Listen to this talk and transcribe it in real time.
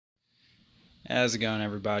How's it going,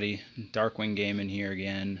 everybody? Darkwing Gaming here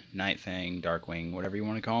again. Night Fang, Darkwing, whatever you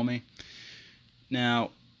want to call me.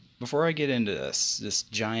 Now, before I get into this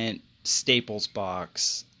giant Staples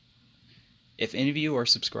box, if any of you are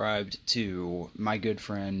subscribed to my good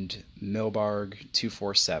friend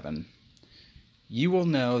Milbarg247, you will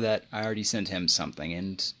know that I already sent him something,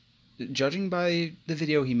 and judging by the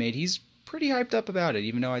video he made, he's pretty hyped up about it,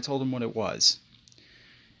 even though I told him what it was.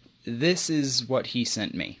 This is what he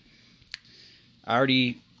sent me. I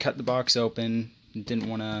already cut the box open. Didn't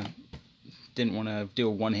want to do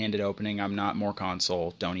a one-handed opening. I'm not more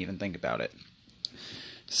console. Don't even think about it.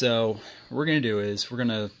 So what we're gonna do is we're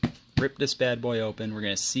gonna rip this bad boy open. We're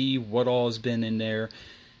gonna see what all has been in there,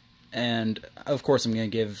 and of course I'm gonna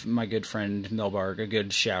give my good friend Milbarg a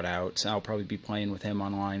good shout out. I'll probably be playing with him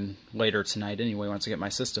online later tonight anyway once I get my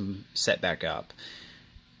system set back up.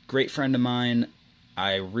 Great friend of mine.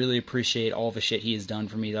 I really appreciate all the shit he has done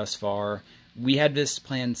for me thus far. We had this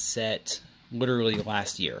plan set literally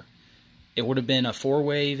last year. It would have been a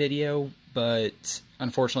four-way video, but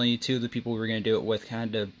unfortunately two of the people we were going to do it with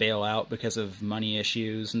had to bail out because of money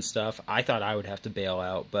issues and stuff. I thought I would have to bail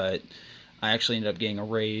out, but I actually ended up getting a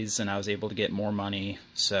raise and I was able to get more money.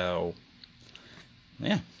 So,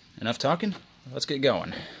 yeah, enough talking. Let's get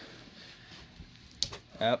going.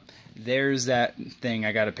 Yep, there's that thing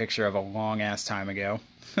I got a picture of a long-ass time ago.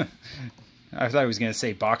 I thought he was going to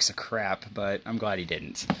say box of crap, but I'm glad he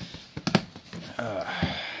didn't.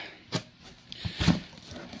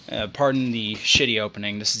 Pardon the shitty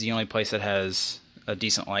opening. This is the only place that has a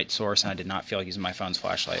decent light source, and I did not feel like using my phone's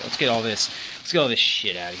flashlight. Let's get all this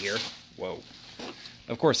shit out of here. Whoa.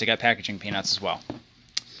 Of course, they got packaging peanuts as well.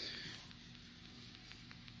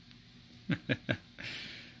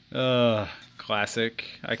 Classic.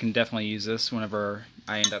 I can definitely use this whenever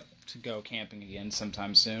I end up to go camping again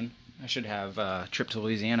sometime soon. I should have a trip to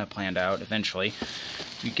Louisiana planned out eventually.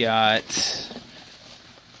 We got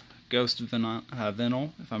Ghost Vinyl,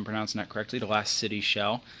 if I'm pronouncing that correctly, the Last City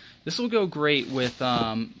shell. This will go great with,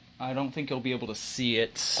 I don't think you'll be able to see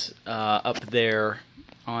it up there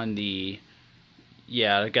on the,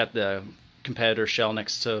 yeah, I got the competitor shell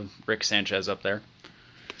next to Rick Sanchez up there.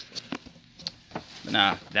 But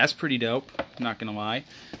nah, that's pretty dope, not gonna lie.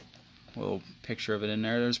 Little picture of it in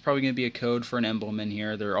there. There's probably going to be a code for an emblem in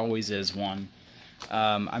here. There always is one.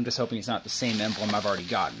 I'm just hoping it's not the same emblem I've already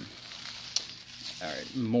gotten.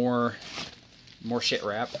 Alright, more shit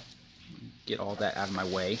wrap. Get all that out of my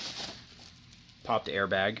way. Popped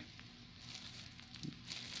airbag.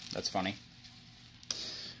 That's funny.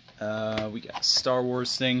 We got a Star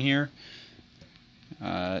Wars thing here.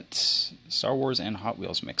 It's Star Wars and Hot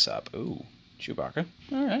Wheels mix up. Ooh, Chewbacca.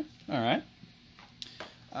 Alright, alright.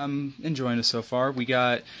 I'm enjoying it so far. We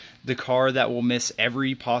got the car that will miss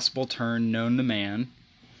every possible turn known to man.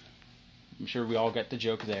 I'm sure we all get the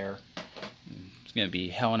joke there. It's going to be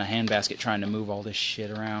hell in a handbasket trying to move all this shit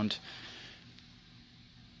around.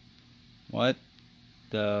 What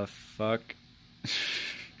the fuck?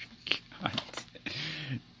 God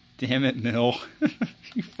damn it, Mill.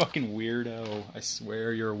 You fucking weirdo. I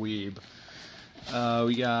swear you're a weeb.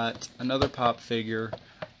 We got another pop figure.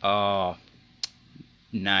 Oh,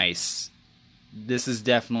 nice. This is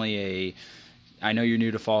definitely a, I know you're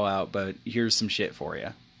new to Fallout, but here's some shit for you.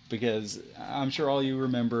 Because I'm sure all you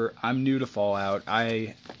remember, I'm new to Fallout.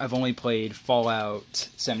 I've only played Fallout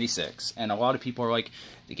 76, and a lot of people are like,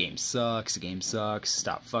 the game sucks,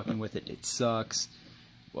 stop fucking with it, it sucks.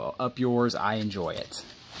 Well, up yours, I enjoy it.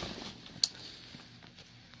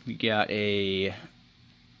 We got a,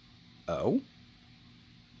 oh?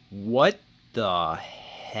 What the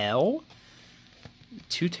hell?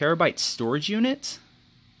 2 terabyte storage unit?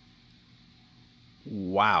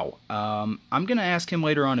 Wow. I'm gonna ask him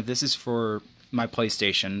later on if this is for my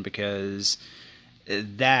PlayStation, because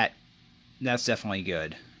that's definitely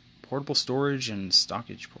good. Portable storage and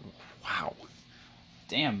stockage. Wow.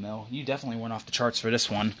 Damn, Mel, you definitely went off the charts for this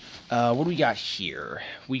one. What do we got here?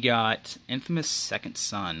 We got Infamous Second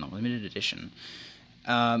Son, limited edition.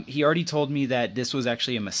 He already told me that this was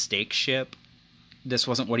actually a mistake ship. This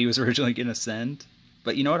wasn't what he was originally gonna send.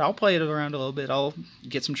 But you know what? I'll play it around a little bit. I'll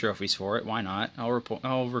get some trophies for it. Why not? I'll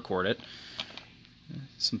record it.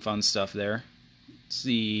 Some fun stuff there. It's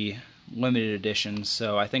the limited edition,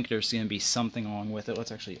 so I think there's going to be something along with it.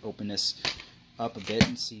 Let's actually open this up a bit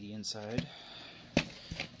and see the inside.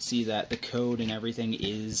 See that the code and everything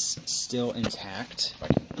is still intact. If I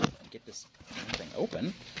can get this thing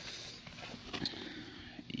open.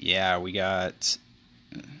 Yeah, we got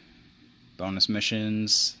bonus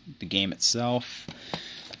missions, the game itself.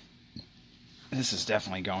 This is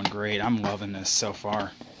definitely going great. I'm loving this so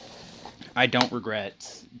far. I don't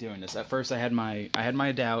regret doing this. At first, I had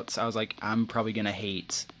my doubts. I was like, I'm probably gonna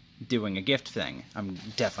hate doing a gift thing. I'm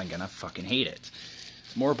definitely gonna fucking hate it.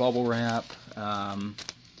 More bubble wrap.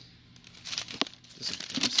 Is this a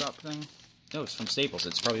GameStop thing? No, it's from Staples.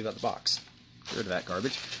 It's probably about the box. Get rid of that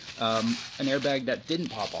garbage. An airbag that didn't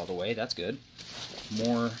pop all the way. That's good.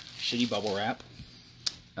 More shitty bubble wrap.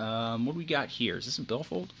 What do we got here? Is this a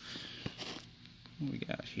billfold? What do we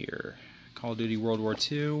got here? Call of Duty World War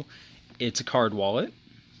II. It's a card wallet.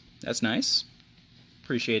 That's nice.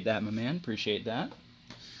 Appreciate that, my man. Appreciate that.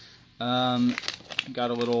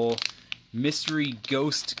 Got a little mystery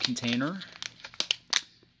ghost container.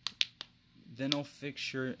 Vinyl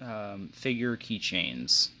figure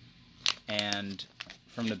keychains. And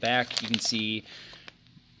from the back, you can see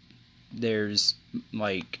there's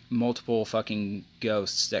like multiple fucking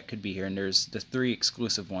ghosts that could be here, and there's the 3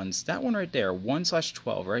 exclusive ones. That one right there,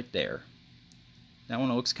 1/12 right there. That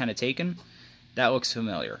one looks kind of taken. That looks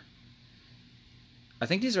familiar. I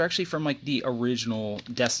think these are actually from like the original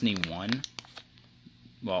Destiny 1.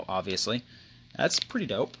 Well, obviously. That's pretty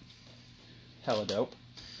dope. Hella dope.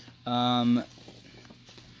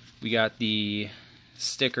 We got the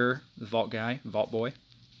sticker, the Vault Guy, Vault Boy.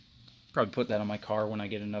 Probably put that on my car when I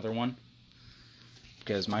get another one,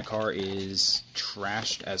 because my car is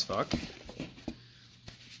trashed as fuck.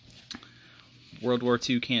 World War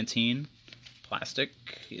II canteen, plastic.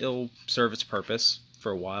 It'll serve its purpose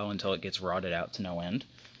for a while until it gets rotted out to no end.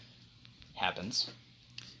 Happens.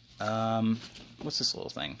 What's this little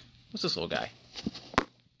thing? What's this little guy?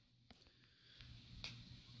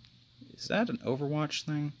 Is that an Overwatch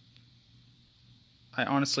thing? I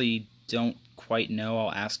honestly don't quite know.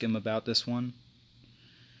 I'll ask him about this one,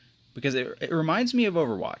 because it reminds me of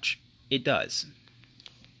Overwatch. It does.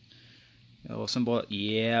 A little symbol.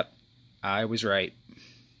 Yep, I was right.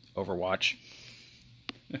 Overwatch.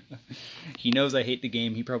 He knows I hate the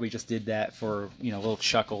game. He probably just did that for, you know, little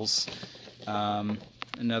chuckles.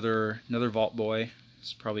 Another Vault Boy.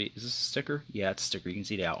 Is this a sticker? Yeah, it's a sticker. You can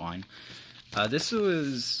see the outline. This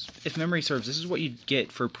was, if memory serves, this is what you'd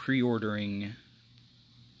get for pre-ordering.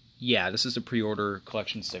 Yeah, this is the pre-order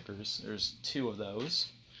collection stickers. There's 2 of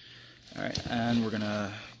those. Alright, and we're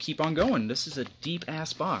gonna keep on going. This is a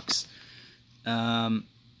deep-ass box.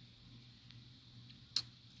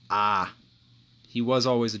 He was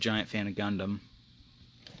always a giant fan of Gundam.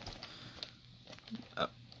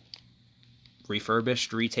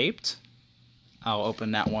 Refurbished, retaped. I'll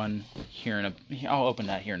open that one here in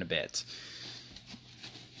a bit.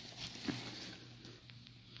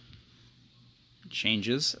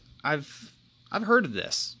 Changes. I've heard of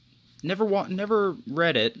this. Never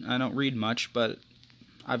read it. I don't read much, but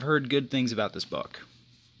I've heard good things about this book.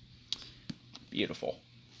 Beautiful.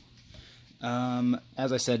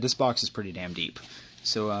 As I said, this box is pretty damn deep.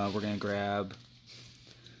 So we're gonna grab.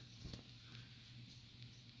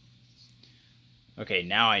 Okay,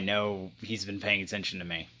 now I know he's been paying attention to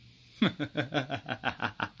me.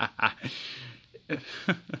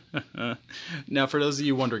 Now, for those of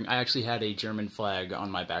you wondering, I actually had a German flag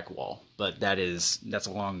on my back wall, but that's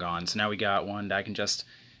long gone. So now we got one that I can just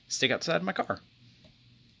stick outside my car.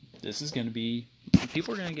 This is going to be...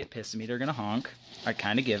 People are going to get pissed at me. They're going to honk. I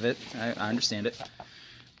kind of give it. I understand it.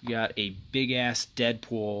 We got a big-ass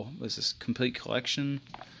Deadpool. Was this complete collection?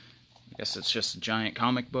 I guess it's just a giant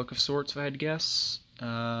comic book of sorts, if I had to guess.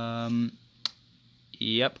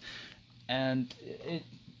 Yep. And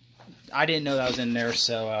I didn't know that was in there,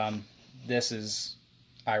 so this is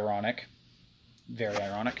ironic. Very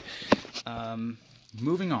ironic.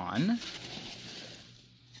 Moving on.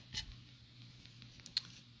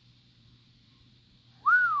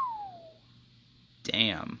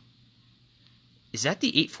 Damn. Is that the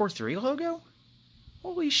 843 logo?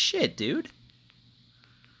 Holy shit, dude.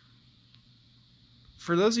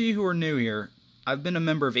 For those of you who are new here, I've been a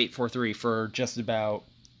member of 843 for just about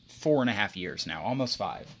 4.5 years now, almost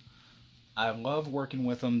 5. I love working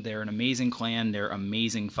with them. They're an amazing clan. They're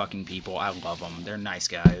amazing fucking people. I love them. They're nice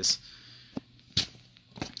guys.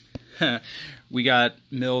 We got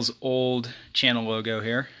Mill's old channel logo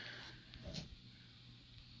here.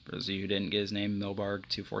 For those of you who didn't get his name,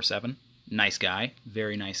 Millbarg247. Nice guy.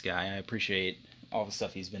 Very nice guy. I appreciate all the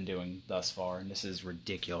stuff he's been doing thus far, and this is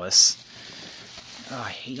ridiculous. Oh, I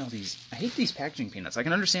hate all these. I hate these packaging peanuts. I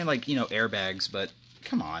can understand, like, you know, airbags, but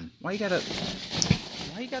come on. Why you gotta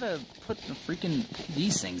put the freaking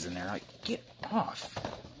these things in there? Like, get off.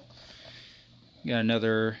 We got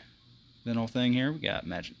another vinyl thing here. We got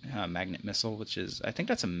magnet missile, which is, I think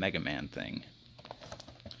that's a Mega Man thing.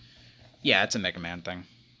 Yeah, it's a Mega Man thing.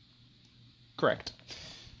 Correct.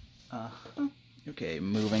 Okay,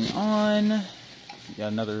 moving on. We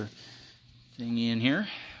got another thingy in here.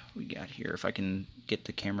 We got here, if I can get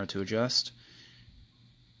the camera to adjust.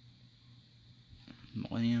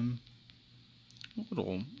 Millennium.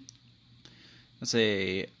 Little. Let's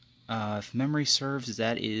say, if memory serves,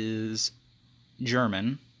 that is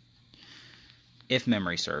German. If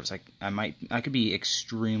memory serves, I could be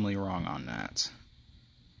extremely wrong on that.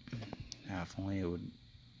 If only it would.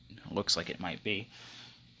 Looks like it might be.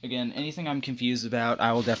 Again, anything I'm confused about,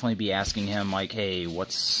 I will definitely be asking him, like, hey,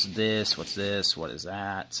 what's this? What's this? What is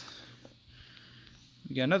that?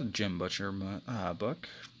 We got another Jim Butcher book.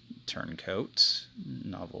 Turncoat.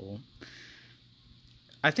 Novel.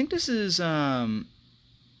 I think this is,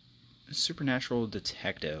 Supernatural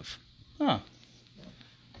Detective. Huh.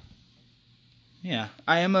 Yeah,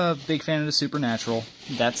 I am a big fan of the Supernatural.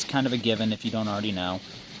 That's kind of a given if you don't already know.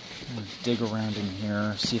 Dig around in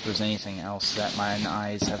here, see if there's anything else that my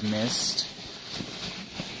eyes have missed.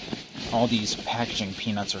 All these packaging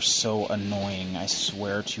peanuts are so annoying, I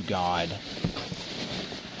swear to God.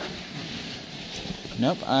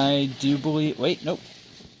 Nope, I do believe... Wait, nope.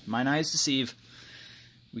 Mine eyes deceive.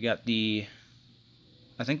 We got the...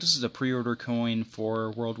 I think this is a pre-order coin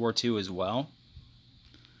for World War II as well.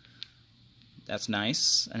 That's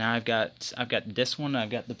nice. And now I've got this one, I've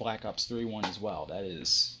got the Black Ops 3 one as well. That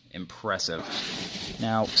is impressive.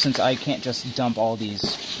 Now, since I can't just dump all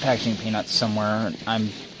these packaging peanuts somewhere, I'm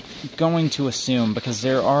going to assume, because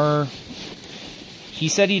there are... He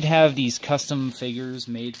said he'd have these custom figures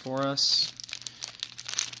made for us.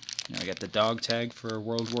 You know, I got the dog tag for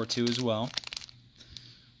World War II as well.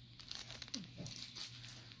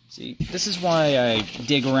 See, this is why I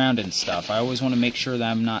dig around and stuff. I always want to make sure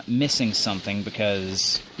that I'm not missing something,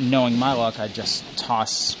 because knowing my luck, I just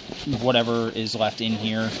toss whatever is left in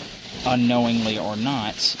here, unknowingly or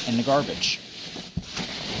not, in the garbage.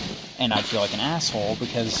 And I'd feel like an asshole,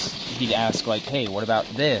 because he'd ask, like, hey, what about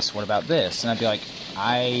this? What about this? And I'd be like,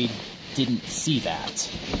 I didn't see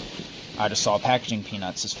that. I just saw packaging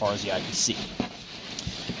peanuts as far as the eye could see.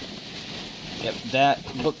 Yep,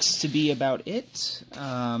 that looks to be about it.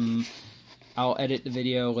 I'll edit the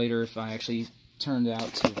video later if I actually turned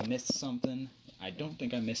out to have missed something. I don't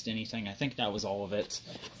think I missed anything. I think that was all of it.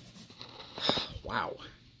 Wow.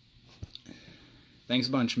 Thanks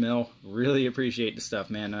a bunch, Mill. Really appreciate the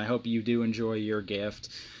stuff, man. And I hope you do enjoy your gift.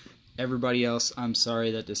 Everybody else, I'm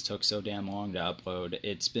sorry that this took so damn long to upload.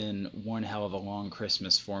 It's been one hell of a long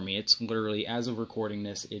Christmas for me. It's literally, as of recording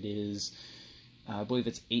this, it is... I believe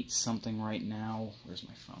it's 8-something right now. Where's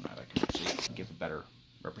my phone at? I can actually give a better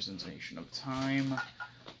representation of time.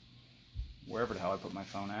 Wherever the hell I put my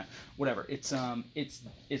phone at. Whatever. It's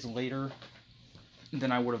later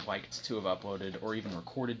than I would have liked to have uploaded or even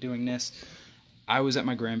recorded doing this. I was at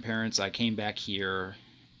my grandparents'. I came back here,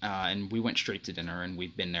 and we went straight to dinner, and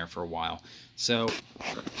we've been there for a while. So,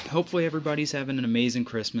 hopefully everybody's having an amazing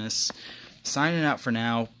Christmas. Signing out for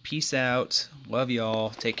now. Peace out. Love y'all.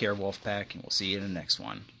 Take care, Wolfpack, and we'll see you in the next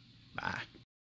one. Bye.